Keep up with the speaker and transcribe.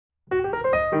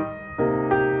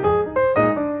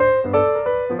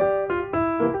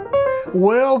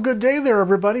Well, good day there,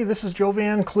 everybody. This is Joe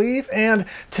Van Cleve, and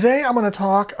today I'm going to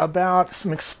talk about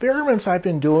some experiments I've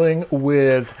been doing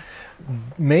with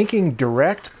making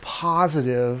direct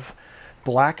positive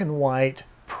black and white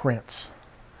prints.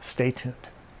 Stay tuned.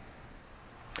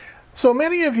 So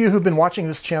many of you who've been watching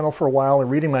this channel for a while and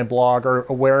reading my blog are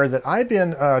aware that I've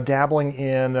been dabbling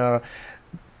in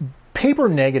paper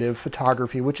negative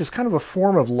photography, which is kind of a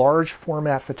form of large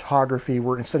format photography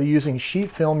where instead of using sheet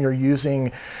film, you're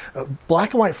using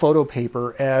black and white photo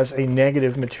paper as a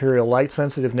negative material, light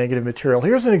sensitive negative material.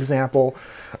 Here's an example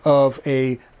of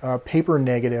a paper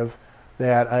negative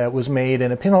that was made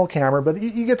in a pinhole camera, but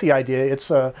you get the idea.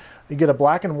 It's you get a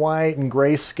black and white and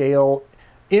grayscale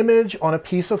image on a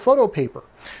piece of photo paper.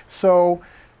 So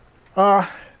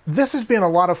this has been a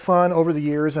lot of fun over the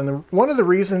years, and one of the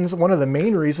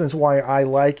main reasons why I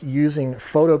like using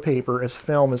photo paper as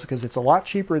film is because it's a lot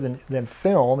cheaper than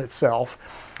film itself.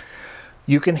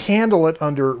 You can handle it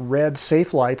under red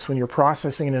safe lights when you're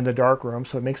processing it in the darkroom,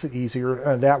 so it makes it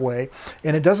easier that way.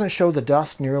 And it doesn't show the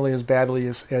dust nearly as badly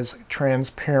as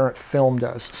transparent film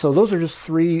does. So those are just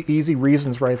three easy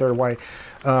reasons right there why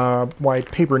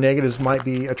paper negatives might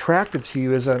be attractive to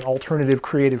you as an alternative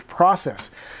creative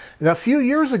process. Now, a few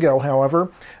years ago,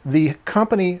 however, the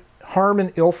company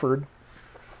Harman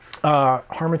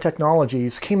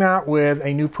Technologies came out with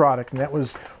a new product, and that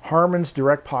was Harman's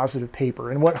Direct Positive Paper.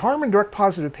 And what Harman Direct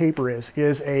Positive Paper is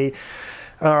it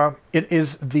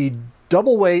is the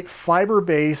double weight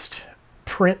fiber-based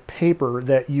print paper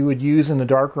that you would use in the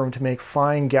darkroom to make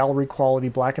fine gallery quality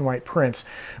black and white prints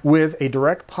with a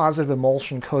direct positive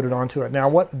emulsion coated onto it. Now,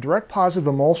 what direct positive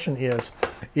emulsion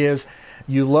is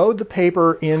you load the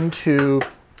paper into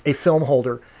a film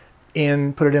holder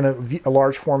and put it in a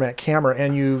large format camera,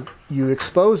 and you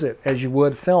expose it as you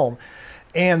would film.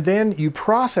 And then you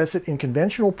process it in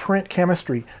conventional print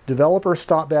chemistry, developer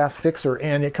stop bath fixer,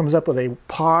 and it comes up with a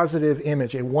positive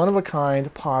image, a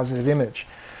one-of-a-kind positive image.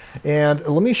 And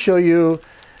let me show you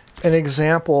an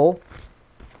example.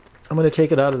 I'm going to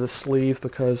take it out of the sleeve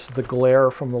because the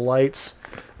glare from the lights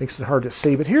makes it hard to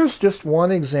see. But here's just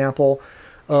one example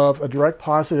of a direct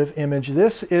positive image.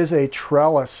 This is a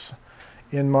trellis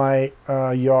in my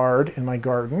yard, in my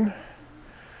garden.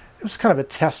 It was kind of a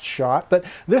test shot, but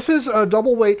this is a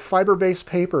double weight fiber-based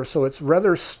paper, so it's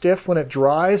rather stiff when it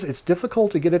dries. It's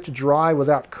difficult to get it to dry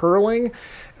without curling,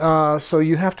 so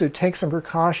you have to take some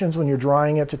precautions when you're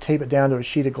drying it to tape it down to a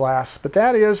sheet of glass. But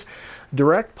that is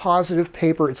direct positive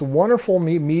paper. It's a wonderful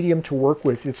medium to work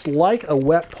with. It's like a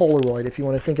wet Polaroid, if you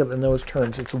want to think of it in those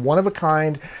terms. It's a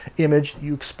one-of-a-kind image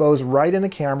you expose right in the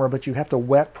camera, but you have to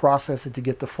wet process it to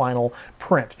get the final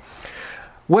print.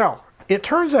 Well, it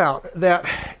turns out that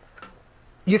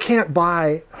you can't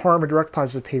buy Harman Direct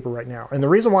Positive Paper right now. And the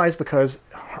reason why is because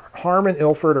Harman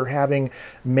Ilford are having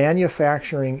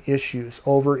manufacturing issues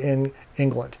over in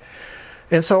England.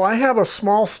 And so I have a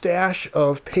small stash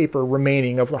of paper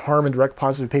remaining of the Harman Direct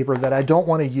Positive Paper that I don't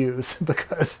want to use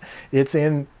because it's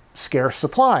in scarce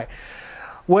supply.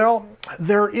 Well,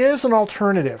 there is an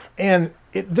alternative, and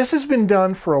this has been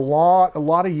done for a lot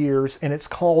of years, and it's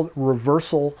called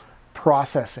reversal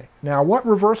processing. Now, what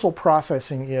reversal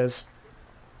processing is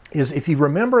if you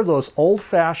remember those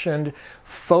old-fashioned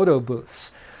photo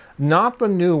booths, not the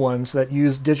new ones that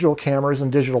use digital cameras and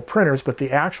digital printers, but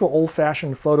the actual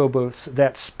old-fashioned photo booths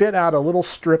that spit out a little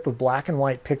strip of black and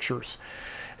white pictures.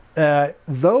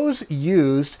 Those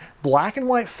used black and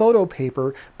white photo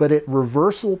paper, but it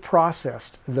reversal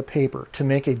processed the paper to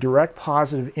make a direct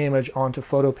positive image onto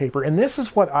photo paper. And this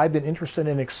is what I've been interested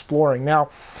in exploring. Now,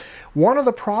 one of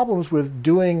the problems with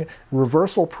doing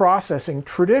reversal processing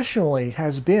traditionally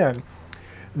has been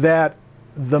that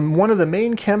one of the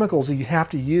main chemicals that you have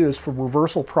to use for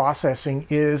reversal processing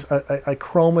is a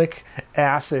chromic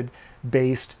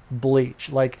acid-based bleach,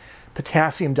 like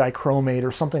potassium dichromate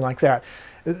or something like that.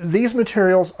 These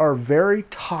materials are very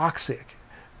toxic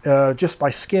just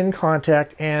by skin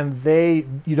contact, and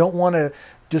you don't want to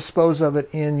dispose of it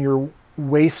in your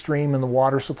waste stream in the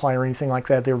water supply or anything like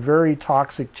that. They're very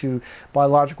toxic to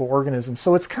biological organisms.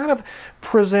 So it's kind of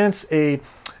presents a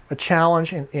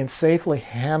challenge in safely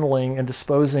handling and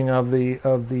disposing of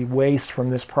the waste from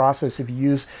this process if you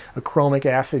use a chromic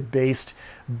acid-based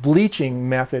bleaching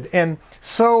method. And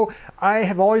so I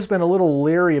have always been a little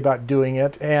leery about doing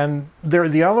it. And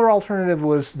the other alternative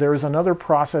was there's another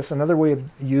process, another way of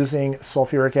using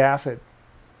sulfuric acid.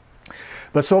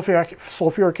 But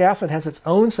sulfuric acid has its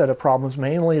own set of problems,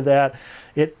 mainly that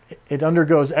it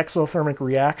undergoes exothermic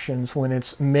reactions when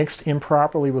it's mixed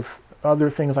improperly with other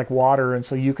things like water, and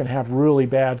so you can have really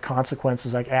bad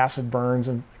consequences like acid burns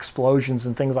and explosions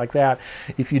and things like that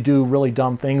if you do really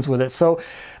dumb things with it. So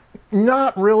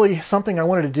not really something I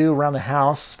wanted to do around the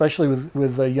house, especially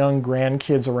with the young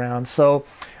grandkids around. So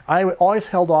I always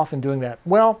held off in doing that.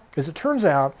 Well, as it turns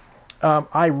out,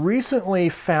 I recently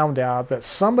found out that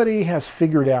somebody has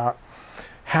figured out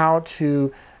how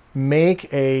to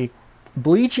make a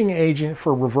bleaching agent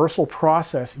for reversal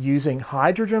process using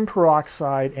hydrogen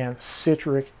peroxide and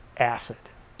citric acid.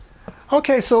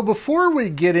 Okay, so before we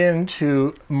get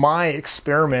into my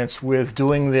experiments with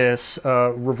doing this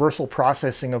reversal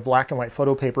processing of black and white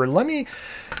photo paper, let me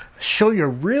show you a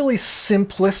really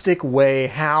simplistic way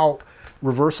how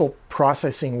reversal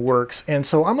processing works. And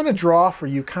so I'm going to draw for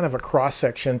you kind of a cross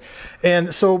section.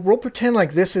 And so we'll pretend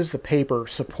like this is the paper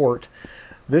support.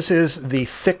 This is the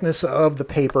thickness of the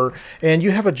paper, and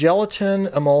you have a gelatin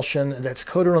emulsion that's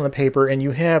coated on the paper, and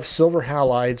you have silver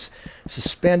halides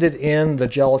suspended in the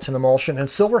gelatin emulsion, and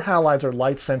silver halides are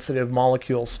light-sensitive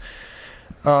molecules.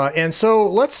 And so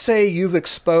let's say you've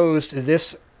exposed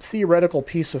this theoretical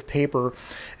piece of paper,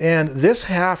 and this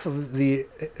half of the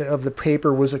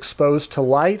paper was exposed to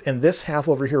light, and this half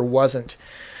over here wasn't.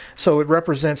 So it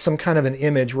represents some kind of an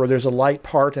image where there's a light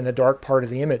part and a dark part of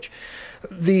the image.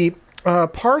 The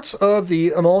parts of the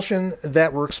emulsion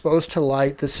that were exposed to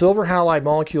light, the silver halide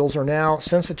molecules are now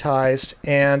sensitized,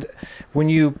 and when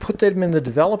you put them in the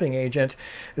developing agent,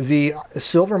 the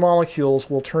silver molecules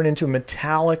will turn into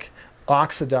metallic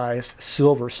oxidized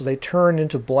silver. So they turn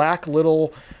into black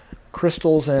little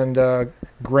crystals and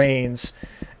grains,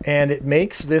 and it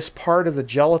makes this part of the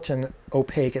gelatin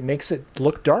opaque. It makes it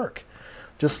look dark,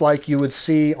 just like you would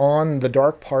see on the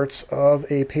dark parts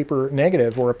of a paper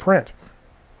negative or a print.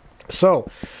 So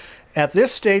at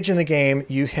this stage in the game,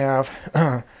 you have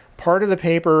part of the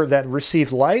paper that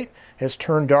received light has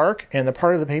turned dark, and the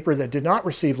part of the paper that did not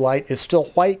receive light is still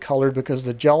white colored because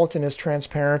the gelatin is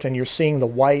transparent and you're seeing the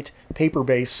white paper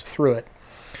base through it.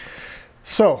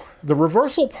 So the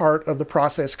reversal part of the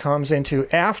process comes into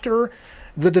after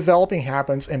the developing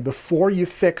happens and before you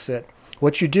fix it.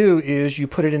 What you do is you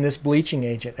put it in this bleaching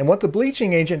agent. And what the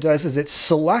bleaching agent does is it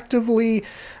selectively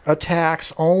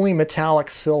attacks only metallic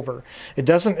silver. It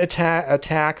doesn't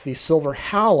attack the silver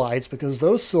halides because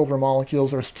those silver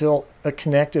molecules are still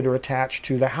connected or attached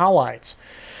to the halides.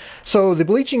 So the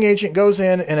bleaching agent goes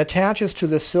in and attaches to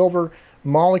the silver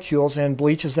molecules and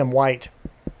bleaches them white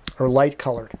or light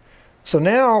colored. So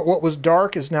now what was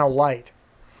dark is now light.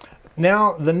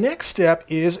 Now, the next step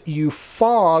is you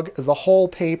fog the whole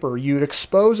paper. You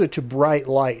expose it to bright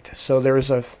light. So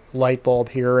there's a light bulb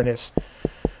here, and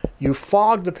you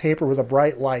fog the paper with a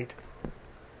bright light.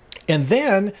 And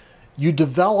then you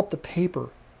develop the paper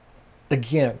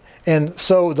again. And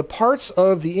so the parts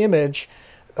of the image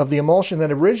of the emulsion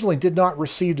that originally did not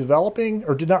receive developing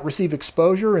or did not receive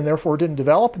exposure and therefore didn't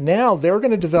develop, now they're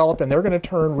going to develop and they're going to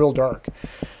turn real dark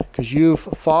because you've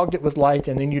fogged it with light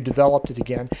and then you developed it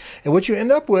again. And what you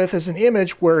end up with is an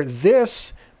image where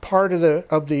this part of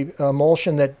the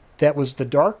emulsion that was the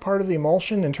dark part of the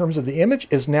emulsion in terms of the image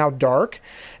is now dark,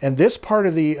 and this part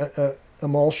of the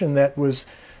emulsion that was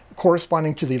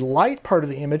corresponding to the light part of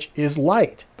the image is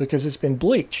light because it's been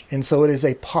bleached, and so it is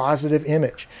a positive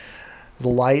image. The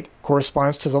light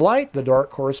corresponds to the light, the dark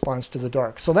corresponds to the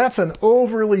dark. So that's an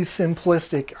overly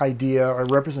simplistic idea or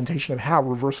representation of how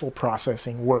reversal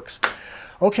processing works.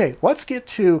 Okay, let's get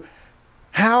to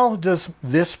how does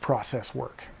this process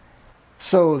work.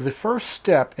 So the first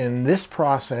step in this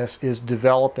process is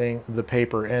developing the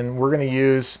paper, and we're going to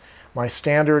use my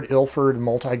standard Ilford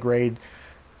multi-grade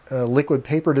liquid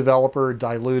paper developer,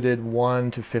 diluted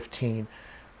 1 to 15.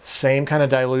 Same kind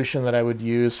of dilution that I would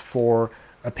use for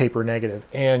a paper negative,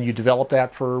 and you develop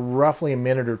that for roughly a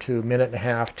minute or two, minute and a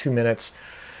half, 2 minutes.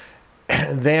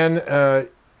 Then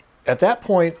at that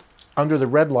point, under the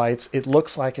red lights, it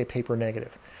looks like a paper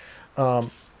negative.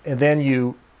 And then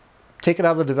you take it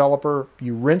out of the developer,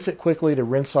 you rinse it quickly to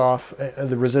rinse off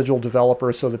the residual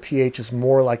developer so the pH is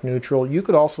more like neutral. You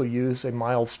could also use a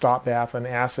mild stop bath and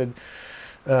acid,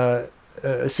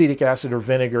 acetic acid or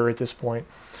vinegar at this point.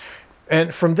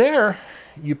 And from there,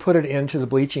 you put it into the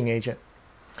bleaching agent.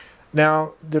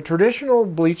 Now, the traditional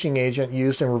bleaching agent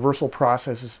used in reversal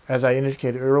processes, as I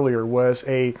indicated earlier, was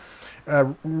a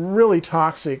really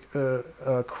toxic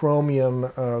chromium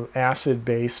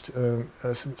acid-based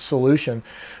solution.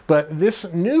 But this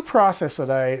new process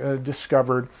that I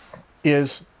discovered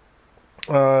is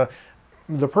the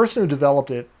person who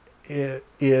developed it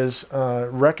is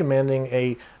recommending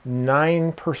a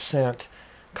 9%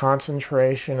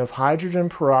 concentration of hydrogen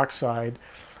peroxide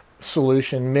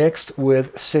solution mixed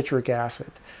with citric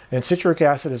acid. And citric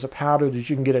acid is a powder that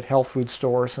you can get at health food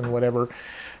stores and whatever.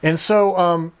 And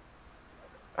so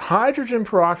hydrogen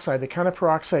peroxide, the kind of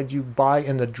peroxide you buy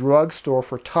in the drugstore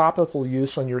for topical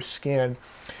use on your skin,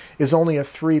 is only a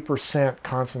 3%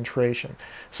 concentration.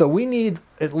 So we need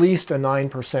at least a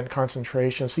 9%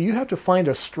 concentration. So you have to find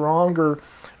a stronger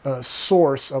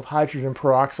source of hydrogen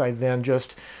peroxide than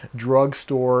just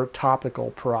drugstore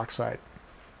topical peroxide.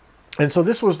 And so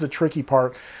this was the tricky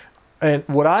part. And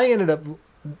what I ended up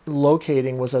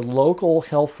locating was a local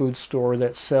health food store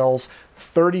that sells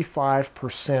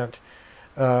 35%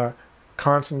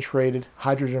 concentrated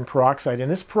hydrogen peroxide.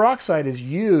 And this peroxide is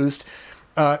used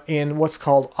in what's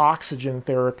called oxygen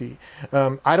therapy.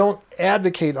 I don't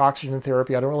advocate oxygen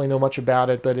therapy. I don't really know much about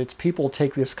it, but it's people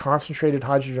take this concentrated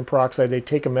hydrogen peroxide, they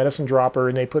take a medicine dropper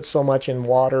and they put so much in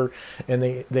water and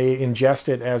they ingest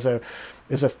it as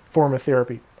a form of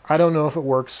therapy. I don't know if it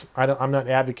works. I'm not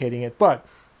advocating it, but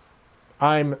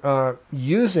I'm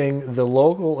using the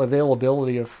local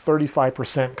availability of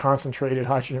 35% concentrated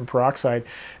hydrogen peroxide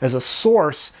as a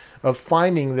source of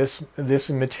finding this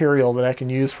material that I can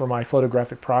use for my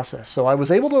photographic process. So I was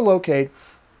able to locate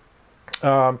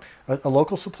a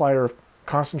local supplier of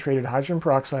concentrated hydrogen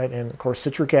peroxide, and of course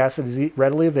citric acid is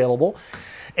readily available.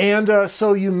 And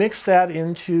so you mix that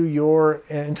into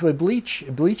a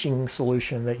bleaching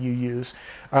solution that you use.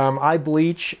 I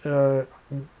bleach.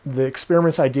 The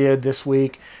experiments I did this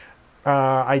week,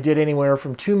 I did anywhere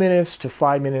from 2 minutes to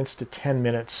 5 minutes to 10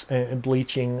 minutes in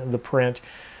bleaching the print.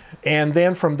 And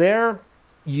then from there,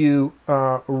 you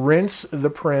rinse the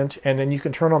print, and then you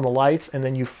can turn on the lights, and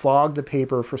then you fog the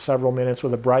paper for several minutes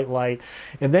with a bright light.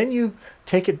 And then you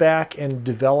take it back and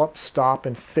develop, stop,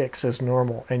 and fix as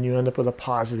normal, and you end up with a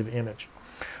positive image.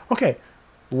 Okay,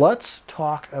 let's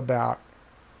talk about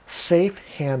safe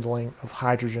handling of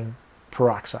hydrogen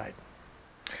peroxide.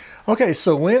 Okay,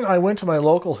 so when I went to my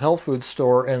local health food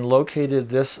store and located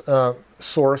this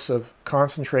source of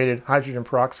concentrated hydrogen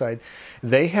peroxide,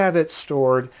 they have it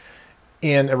stored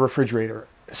in a refrigerator.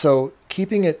 So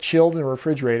keeping it chilled in a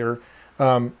refrigerator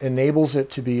enables it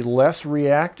to be less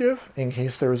reactive in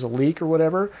case there's a leak or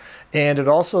whatever, and it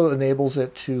also enables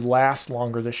it to last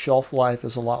longer. The shelf life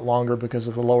is a lot longer because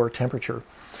of the lower temperature.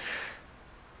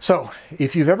 So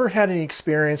if you've ever had any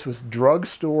experience with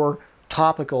drugstore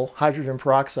topical hydrogen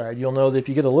peroxide, you'll know that if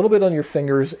you get a little bit on your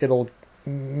fingers, it'll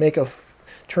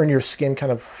turn your skin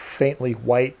kind of faintly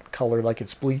white color, like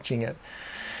it's bleaching it.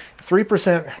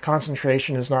 3%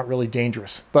 concentration is not really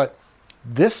dangerous, but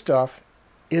this stuff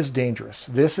is dangerous.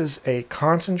 This is a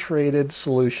concentrated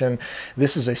solution.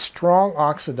 This is a strong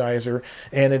oxidizer,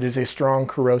 and it is a strong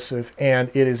corrosive, and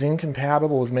it is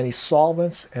incompatible with many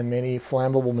solvents and many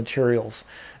flammable materials.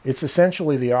 It's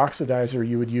essentially the oxidizer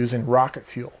you would use in rocket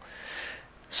fuel.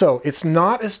 So it's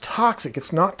not as toxic.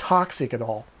 It's not toxic at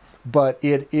all, but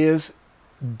it is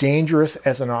dangerous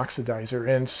as an oxidizer.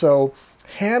 And so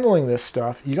handling this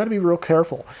stuff, you got to be real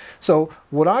careful. So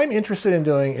what I'm interested in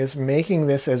doing is making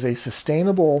this as a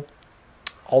sustainable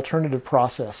alternative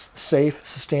process, safe,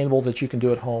 sustainable, that you can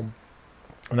do at home.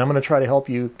 And I'm going to try to help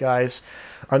you guys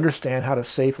understand how to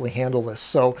safely handle this.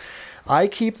 So I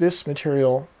keep this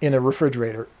material in a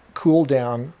refrigerator, cooled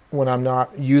down when I'm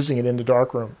not using it in the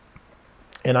darkroom.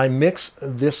 And I mix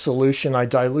this solution, I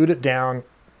dilute it down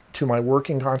to my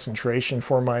working concentration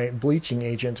for my bleaching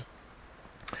agent.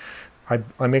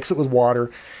 I mix it with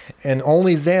water, and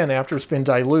only then, after it's been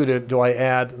diluted, do I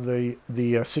add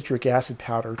the citric acid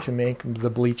powder to make the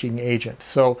bleaching agent.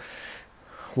 So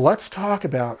let's talk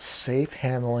about safe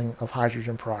handling of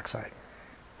hydrogen peroxide.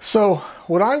 So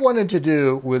what I wanted to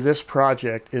do with this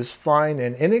project is find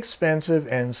an inexpensive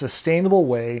and sustainable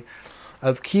way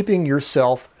of keeping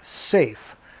yourself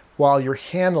safe while you're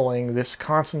handling this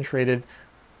concentrated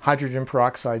hydrogen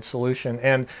peroxide solution.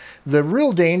 And the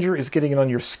real danger is getting it on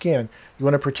your skin. You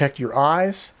want to protect your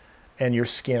eyes and your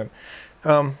skin.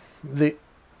 The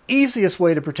easiest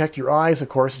way to protect your eyes, of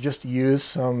course, is just to use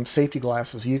some safety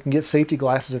glasses. You can get safety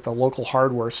glasses at the local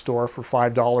hardware store for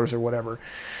 $5 or whatever.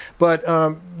 But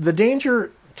the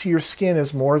danger to your skin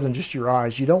is more than just your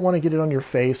eyes. You don't want to get it on your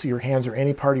face or your hands or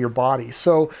any part of your body.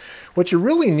 So what you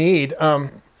really need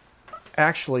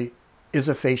actually is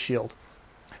a face shield.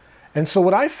 And so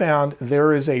what I found,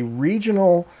 there is a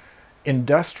regional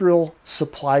industrial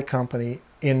supply company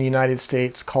in the United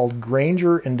States called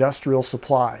Granger Industrial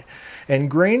Supply. And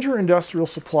Granger Industrial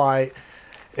Supply,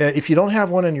 if you don't have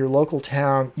one in your local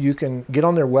town, you can get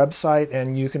on their website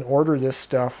and you can order this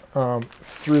stuff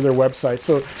through their website.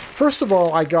 So first of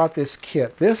all, I got this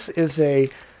kit. This is a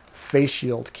face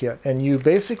shield kit, and you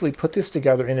basically put this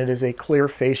together, and it is a clear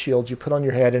face shield you put on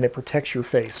your head, and it protects your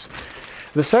face.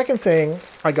 The second thing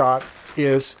I got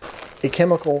is a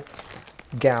chemical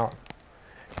gown.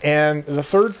 And the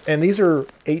third, and these are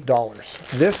 $8.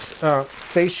 This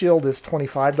face shield is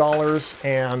 $25,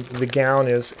 and the gown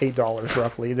is $8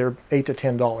 roughly. They're $8 to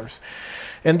 $10.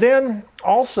 And then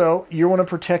also you want to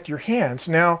protect your hands.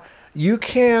 Now you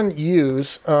can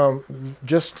use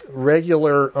just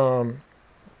regular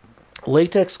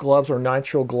latex gloves or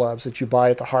nitrile gloves that you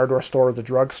buy at the hardware store or the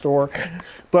drugstore,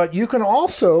 but you can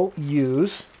also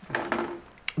use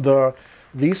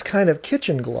these kind of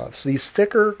kitchen gloves, these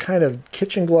thicker kind of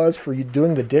kitchen gloves for you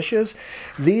doing the dishes.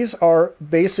 These are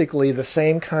basically the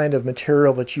same kind of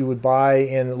material that you would buy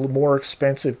in more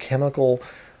expensive chemical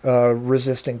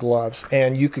resistant gloves,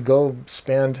 and you could go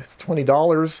spend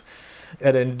 $20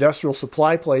 at an industrial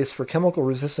supply place for chemical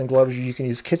resistant gloves. You can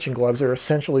use kitchen gloves. They're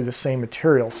essentially the same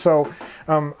material. So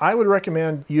I would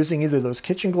recommend using either those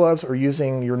kitchen gloves or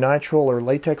using your nitrile or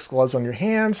latex gloves on your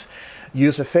hands.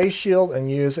 Use a face shield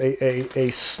and use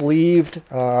a sleeved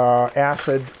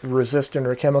acid resistant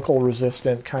or chemical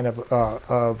resistant kind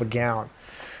of a gown.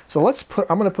 So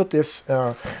I'm going to put this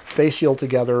face shield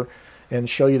together and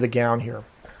show you the gown here.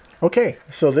 Okay,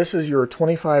 so this is your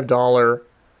 $25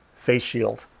 face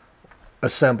shield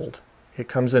assembled. It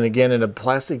comes in again in a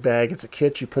plastic bag. It's a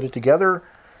kit. You put it together,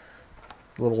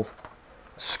 little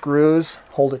screws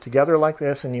hold it together like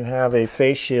this, and you have a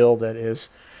face shield that is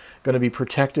going to be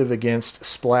protective against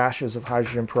splashes of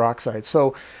hydrogen peroxide.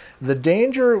 So the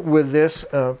danger with this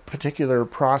particular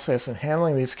process in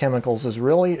handling these chemicals is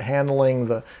really handling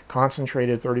the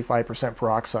concentrated 35%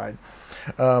 peroxide.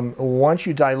 Once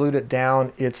you dilute it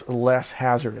down, it's less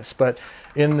hazardous. But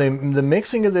in the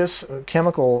mixing of this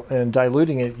chemical and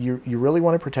diluting it, you really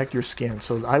want to protect your skin.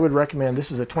 So I would recommend,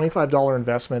 this is a $25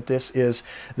 investment.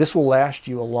 This will last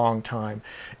you a long time.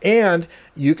 And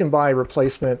you can buy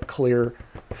replacement clear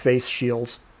face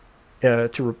shields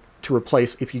to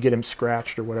replace if you get them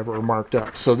scratched or whatever or marked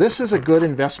up. So this is a good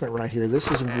investment right here. This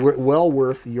is well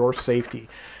worth your safety.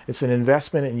 It's an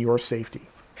investment in your safety.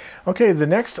 Okay, the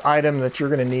next item that you're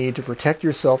going to need to protect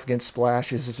yourself against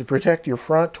splashes is to protect your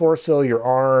front torso, your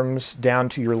arms, down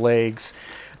to your legs.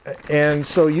 And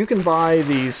so you can buy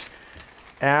these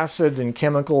acid and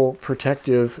chemical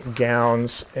protective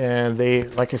gowns, and they,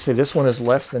 like I said, this one is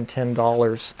less than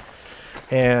 $10.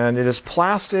 And it is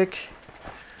plastic,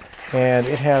 and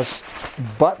it has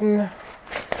button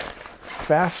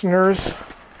fasteners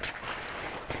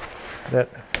that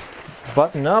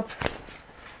button up,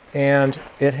 and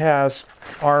it has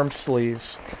arm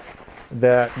sleeves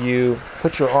that you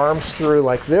put your arms through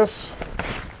like this,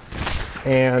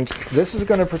 and this is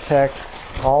going to protect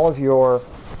all of your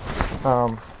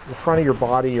the front of your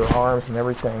body, your arms and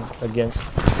everything against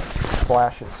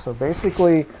splashes. So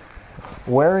basically,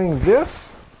 wearing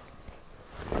this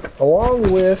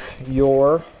along with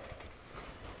your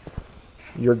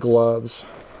gloves,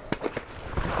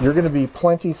 you're going to be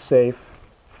plenty safe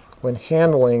when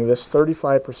handling this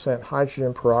 35%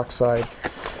 hydrogen peroxide.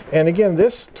 And again,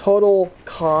 this total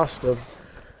cost of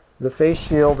the face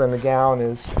shield and the gown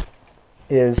is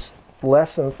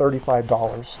less than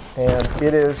 $35, and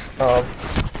it is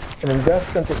an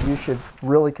investment that you should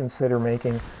really consider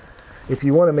making if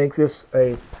you want to make this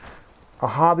a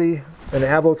hobby, an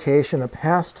avocation, a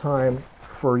pastime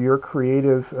for your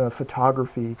creative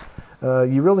photography.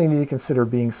 You really need to consider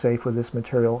being safe with this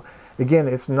material. Again,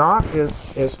 it's not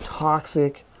as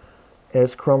toxic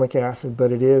as chromic acid,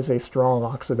 but it is a strong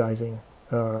oxidizing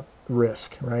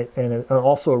risk, right? And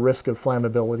also a risk of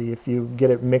flammability if you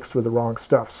get it mixed with the wrong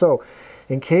stuff. So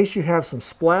in case you have some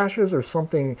splashes or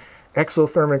something,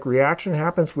 exothermic reaction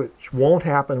happens, which won't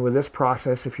happen with this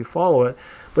process if you follow it,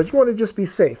 but you want to just be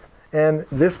safe. And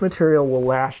this material will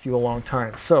last you a long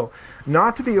time. So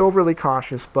not to be overly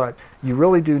cautious, but you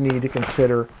really do need to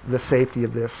consider the safety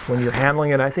of this when you're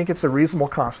handling it. I think it's a reasonable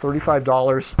cost.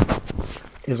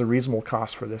 $35 is a reasonable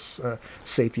cost for this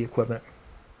safety equipment.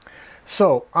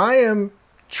 So I am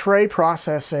tray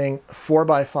processing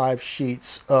 4x5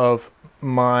 sheets of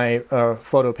my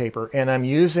photo paper, and I'm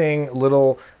using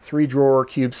little 3-drawer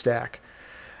cube stack.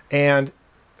 And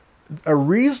a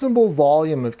reasonable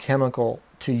volume of chemical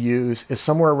to use is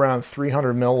somewhere around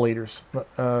 300 milliliters,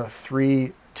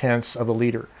 3/10 of a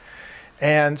liter.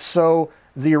 And so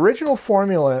the original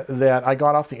formula that I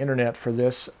got off the internet for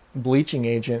this bleaching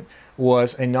agent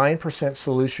was a 9%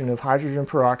 solution of hydrogen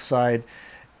peroxide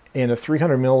in a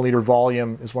 300 milliliter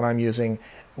volume is what I'm using,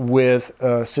 with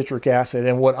citric acid.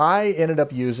 And what I ended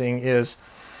up using is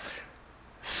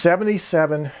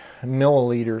 77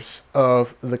 milliliters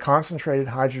of the concentrated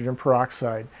hydrogen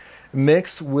peroxide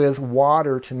mixed with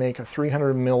water to make a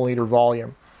 300 milliliter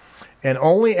volume. And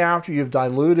only after you've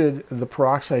diluted the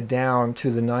peroxide down to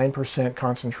the 9%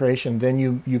 concentration, then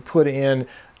you put in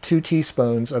 2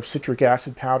 teaspoons of citric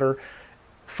acid powder,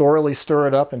 thoroughly stir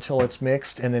it up until it's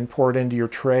mixed, and then pour it into your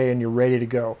tray and you're ready to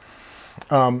go.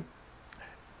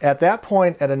 At that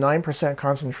point, at a 9%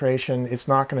 concentration, it's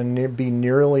not going to be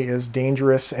nearly as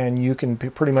dangerous, and you can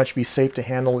pretty much be safe to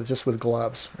handle it just with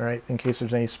gloves, right, in case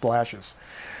there's any splashes.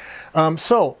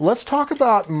 So let's talk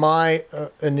about my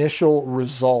initial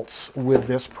results with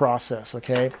this process,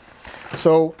 okay?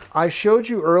 So I showed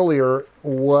you earlier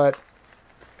what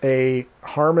a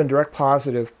Harman direct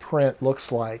positive print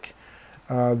looks like.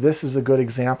 This is a good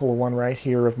example of one right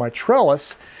here of my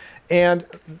trellis. And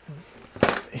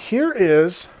here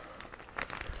is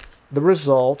the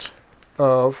result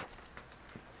of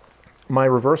my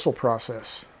reversal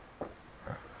process.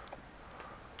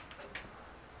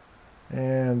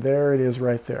 And there it is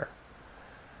right there.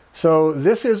 So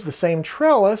this is the same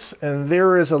trellis, and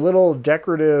there is a little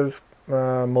decorative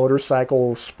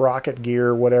motorcycle sprocket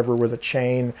gear, whatever, with a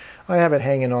chain. I have it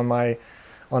hanging on my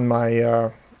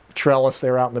trellis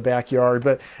there out in the backyard.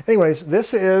 But anyways,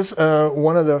 this is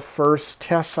one of the first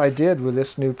tests I did with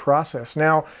this new process.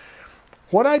 Now,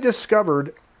 what I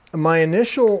discovered, my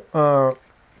initial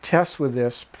tests with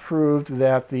this proved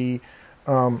that the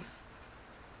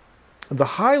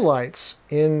highlights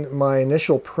in my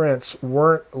initial prints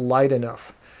weren't light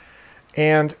enough.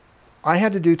 And I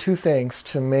had to do two things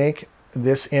to make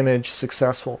this image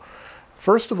successful.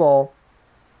 First of all,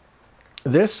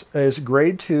 this is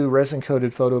grade 2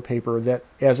 resin-coated photo paper that,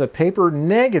 as a paper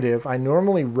negative, I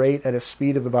normally rate at a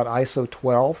speed of about ISO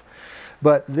 12.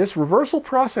 But this reversal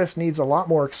process needs a lot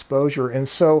more exposure, and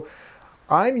so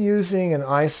I'm using an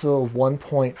ISO of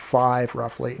 1.5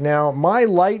 roughly. Now, my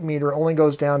light meter only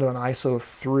goes down to an ISO of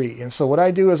 3, and so what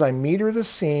I do is I meter the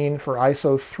scene for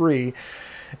ISO 3,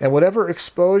 and whatever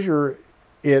exposure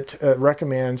it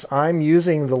recommends, I'm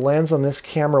using the lens on this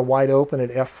camera wide open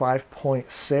at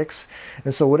f5.6,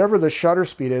 and so whatever the shutter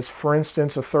speed is, for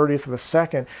instance a 30th of a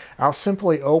second, I'll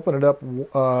simply open it up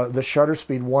the shutter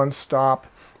speed one stop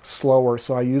slower.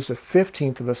 So I used a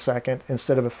 15th of a second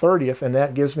instead of a 30th, and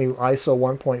that gives me ISO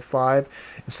 1.5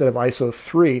 instead of ISO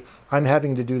 3. I'm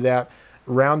having to do that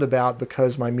roundabout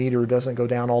because my meter doesn't go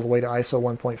down all the way to ISO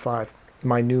 1.5,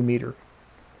 my new meter.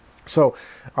 So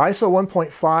ISO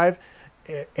 1.5,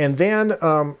 and then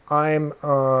I'm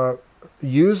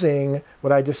using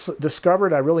what I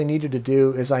discovered I really needed to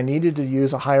do is I needed to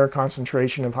use a higher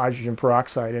concentration of hydrogen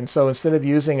peroxide. And so instead of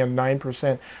using a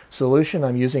 9% solution,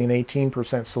 I'm using an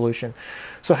 18% solution.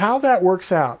 So how that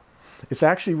works out, it's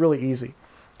actually really easy,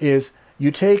 is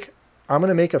you take, I'm going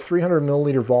to make a 300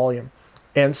 milliliter volume.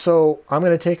 And so I'm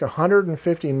going to take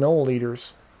 150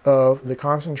 milliliters of the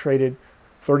concentrated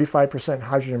 35%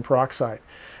 hydrogen peroxide,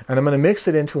 and I'm going to mix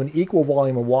it into an equal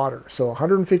volume of water. So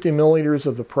 150 milliliters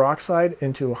of the peroxide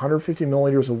into 150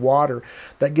 milliliters of water.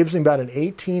 That gives me about an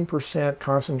 18%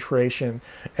 concentration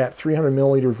at 300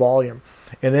 milliliter volume.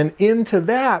 And then into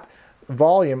that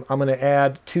volume, I'm going to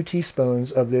add 2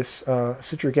 teaspoons of this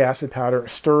citric acid powder,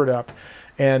 stir it up,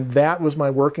 and that was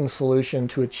my working solution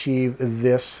to achieve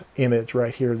this image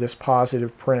right here, this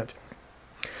positive print.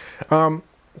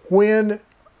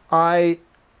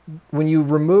 When you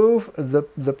remove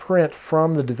the print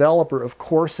from the developer, of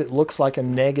course it looks like a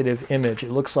negative image.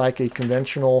 It looks like a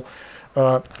conventional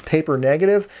paper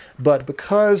negative, but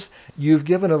because you've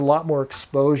given it a lot more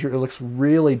exposure, it looks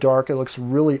really dark, it looks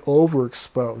really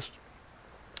overexposed.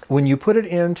 When you put it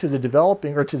into the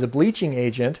developing or to the bleaching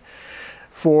agent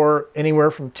for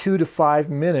anywhere from 2 to 5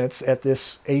 minutes at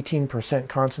this 18%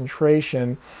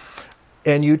 concentration,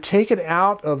 and you take it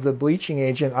out of the bleaching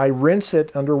agent, I rinse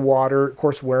it underwater, of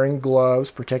course wearing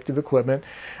gloves, protective equipment.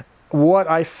 What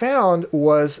I found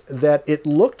was that it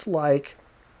looked like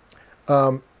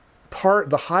the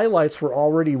highlights were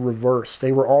already reversed.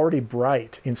 They were already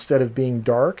bright instead of being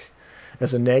dark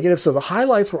as a negative. So the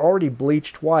highlights were already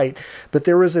bleached white, but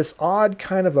there was this odd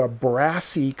kind of a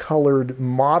brassy colored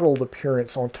mottled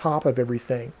appearance on top of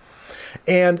everything.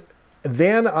 And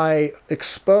then I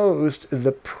exposed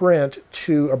the print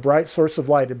to a bright source of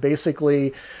light,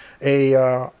 basically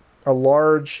a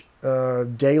large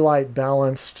daylight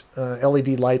balanced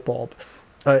LED light bulb.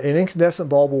 An incandescent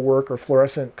bulb will work, or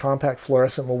fluorescent, compact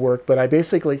fluorescent will work, but I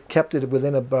basically kept it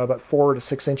within about 4 to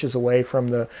 6 inches away from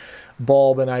the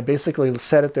bulb, and I basically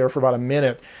set it there for about a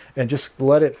minute and just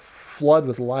let it flood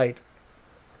with light.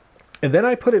 And then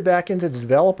I put it back into the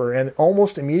developer, and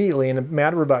almost immediately, in a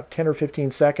matter of about 10 or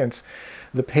 15 seconds,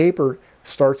 the paper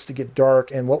starts to get dark,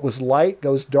 and what was light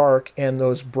goes dark, and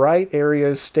those bright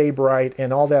areas stay bright,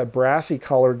 and all that brassy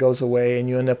color goes away, and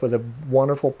you end up with a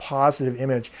wonderful positive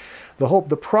image.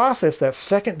 The process, that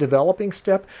second developing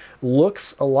step,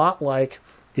 looks a lot like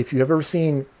if you've ever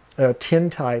seen tin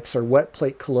types or wet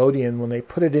plate collodion, when they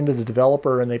put it into the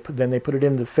developer and then they put it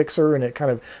into the fixer and it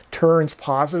kind of turns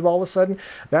positive all of a sudden,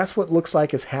 that's what looks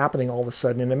like is happening all of a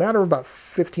sudden. In a matter of about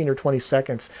 15 or 20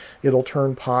 seconds, it'll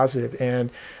turn positive.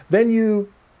 And then you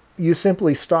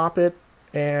simply stop it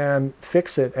and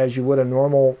fix it as you would a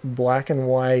normal black and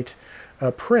white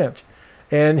print.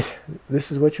 And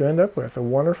this is what you end up with, a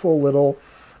wonderful little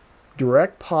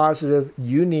direct positive,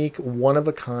 unique,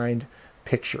 one-of-a-kind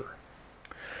picture.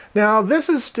 Now, this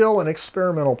is still an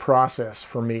experimental process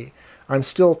for me. I'm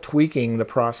still tweaking the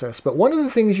process, but one of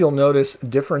the things you'll notice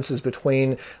differences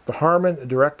between the Harman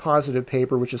direct positive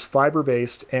paper, which is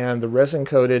fiber-based, and the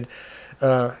resin-coated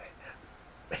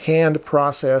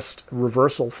hand-processed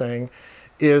reversal thing,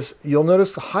 is you'll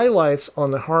notice the highlights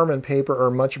on the Harman paper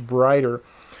are much brighter.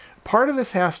 Part of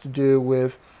this has to do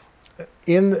with,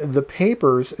 in the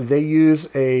papers, they use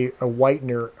a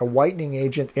whitener, a whitening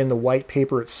agent in the white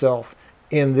paper itself,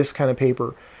 in this kind of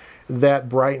paper, that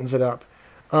brightens it up.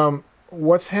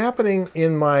 What's happening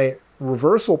in my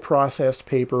reversal processed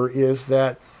paper is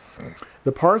that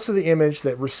the parts of the image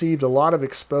that received a lot of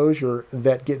exposure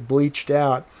that get bleached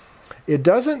out, it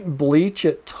doesn't bleach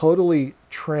it totally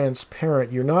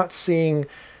transparent. You're not seeing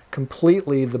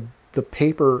completely the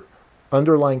paper,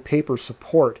 underlying paper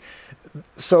support.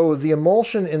 So the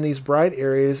emulsion in these bright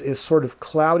areas is sort of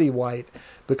cloudy white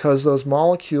because those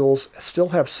molecules still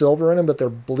have silver in them, but they're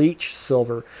bleached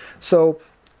silver. So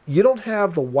you don't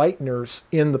have the whiteners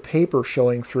in the paper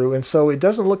showing through, and so it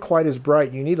doesn't look quite as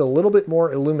bright. You need a little bit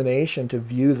more illumination to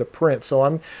view the print. So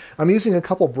I'm using a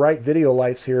couple bright video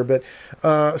lights here, but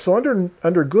so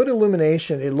under good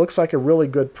illumination, it looks like a really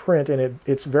good print, and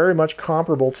it's very much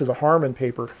comparable to the Harman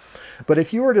paper. But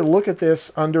if you were to look at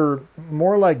this under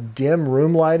more like dim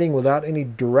room lighting without any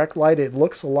direct light, it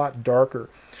looks a lot darker.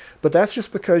 But that's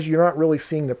just because you're not really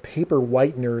seeing the paper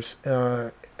whiteners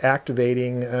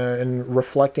activating and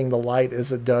reflecting the light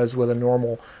as it does with a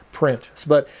normal print.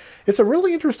 But it's a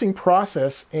really interesting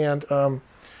process, and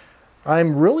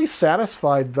I'm really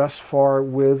satisfied thus far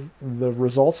with the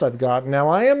results I've got. Now,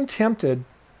 I am tempted.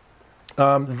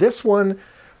 This one,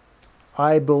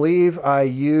 I believe I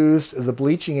used the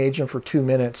bleaching agent for 2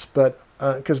 minutes, but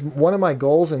because one of my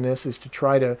goals in this is to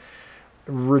try to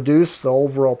reduce the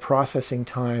overall processing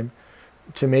time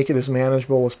to make it as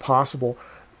manageable as possible.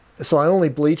 So I only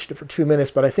bleached it for 2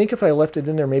 minutes, but I think if I left it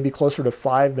in there maybe closer to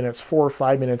 5 minutes, 4 or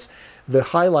 5 minutes, the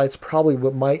highlights probably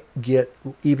might get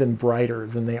even brighter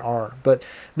than they are. But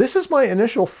this is my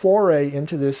initial foray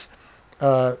into this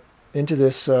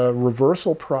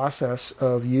reversal process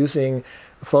of using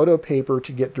photo paper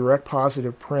to get direct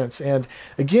positive prints. And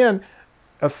again,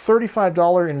 a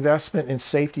 $35 investment in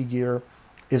safety gear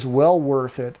is well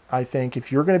worth it, I think.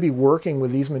 If you're going to be working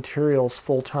with these materials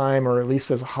full-time, or at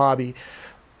least as a hobby,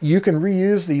 you can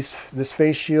reuse this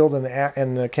face shield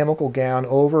and the chemical gown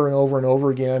over and over and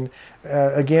over again.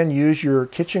 Again, use your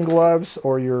kitchen gloves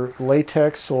or your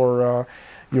latex or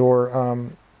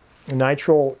your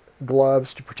nitrile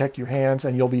gloves to protect your hands,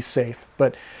 and you'll be safe.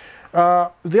 But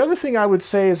the other thing I would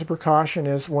say as a precaution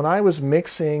is when I was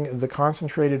mixing the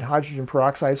concentrated hydrogen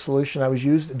peroxide solution, I was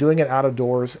doing it out of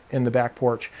doors in the back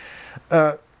porch.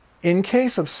 In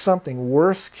case of something,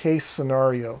 worst case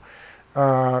scenario,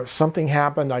 something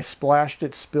happened, I splashed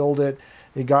it, spilled it,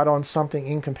 it got on something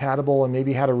incompatible and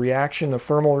maybe had a reaction, a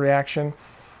thermal reaction.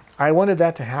 I wanted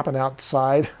that to happen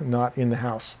outside, not in the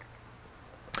house.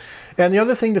 And the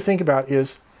other thing to think about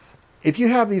is if you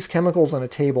have these chemicals on a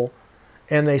table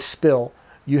and they spill,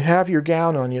 you have your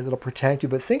gown on you that'll protect you,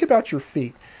 but think about your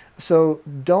feet. So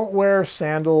don't wear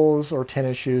sandals or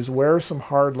tennis shoes. Wear some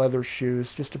hard leather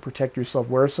shoes just to protect yourself.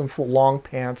 Wear some long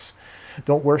pants.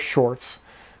 Don't wear shorts,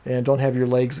 and don't have your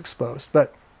legs exposed.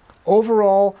 But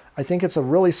overall, I think it's a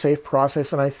really safe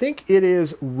process, and I think it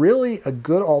is really a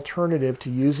good alternative to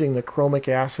using the chromic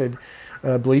acid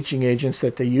bleaching agents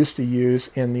that they used to use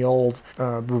in the old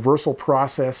reversal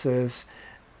processes.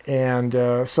 And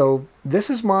so this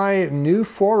is my new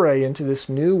foray into this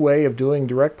new way of doing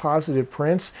direct positive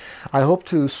prints. I hope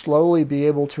to slowly be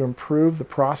able to improve the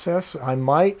process. I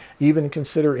might even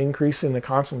consider increasing the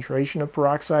concentration of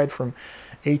peroxide from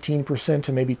 18%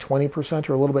 to maybe 20%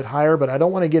 or a little bit higher, but I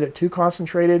don't want to get it too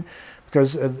concentrated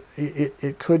because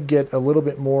it could get a little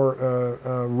bit more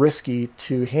risky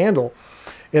to handle.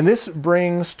 And this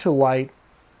brings to light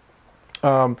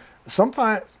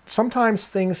sometimes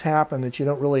things happen that you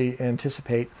don't really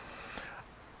anticipate.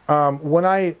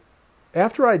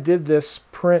 After I did this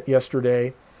print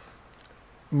yesterday,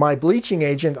 my bleaching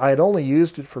agent, I had only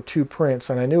used it for 2 prints,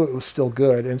 and I knew it was still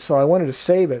good, and so I wanted to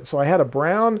save it. So I had a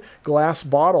brown glass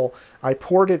bottle. I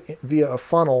poured it via a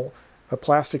funnel a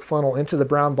plastic funnel into the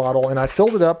brown bottle, and I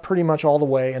filled it up pretty much all the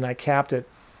way, and I capped it.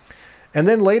 And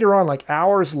then later on, like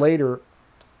hours later,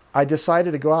 I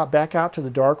decided to go back out to the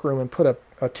darkroom and put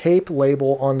a tape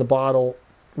label on the bottle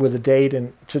with a date,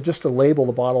 and just to label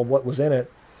the bottle what was in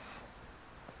it.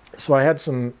 So I had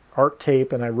some art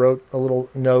tape, and I wrote a little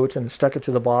note and stuck it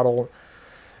to the bottle,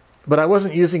 but I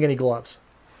wasn't using any gloves.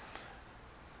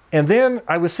 And then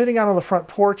I was sitting out on the front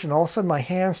porch, and all of a sudden my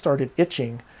hand started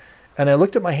itching, and I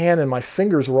looked at my hand and my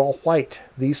fingers were all white,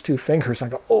 these two fingers. I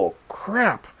go, oh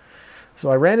crap. So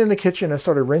I ran in the kitchen and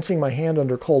started rinsing my hand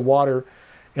under cold water,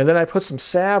 and then I put some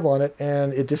salve on it,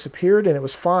 and it disappeared, and it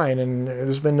was fine, and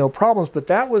there's been no problems. But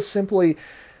that was simply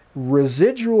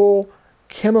residual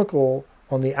chemical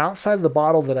on the outside of the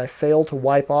bottle that I failed to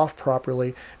wipe off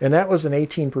properly, and that was an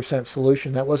 18%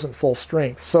 solution. That wasn't full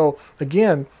strength. So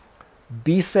again,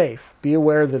 be safe. Be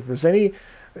aware that if there's any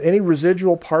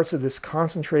residual parts of this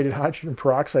concentrated hydrogen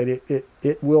peroxide,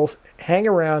 it will hang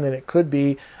around, and it could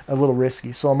be a little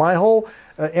risky. So my whole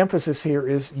emphasis here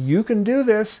is you can do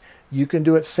this. You can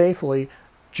do it safely.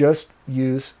 Just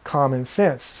use common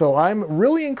sense. So I'm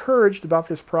really encouraged about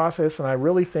this process, and I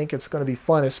really think it's going to be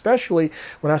fun, especially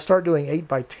when I start doing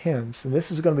 8x10s, and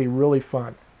this is going to be really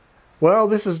fun. Well,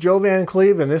 this is Joe Van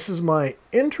Cleve, and this is my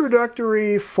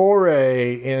introductory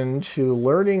foray into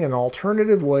learning an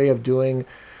alternative way of doing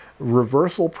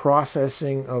reversal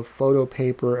processing of photo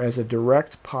paper as a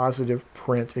direct positive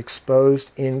print,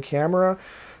 exposed in camera,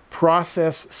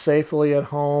 processed safely at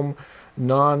home,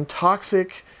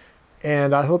 non-toxic,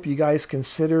 and I hope you guys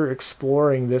consider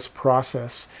exploring this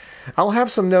process. I'll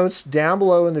have some notes down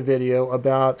below in the video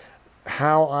about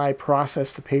how I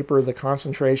process the paper, the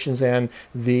concentrations, and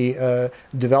the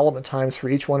development times for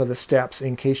each one of the steps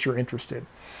in case you're interested.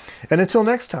 And until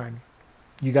next time,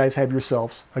 you guys have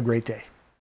yourselves a great day.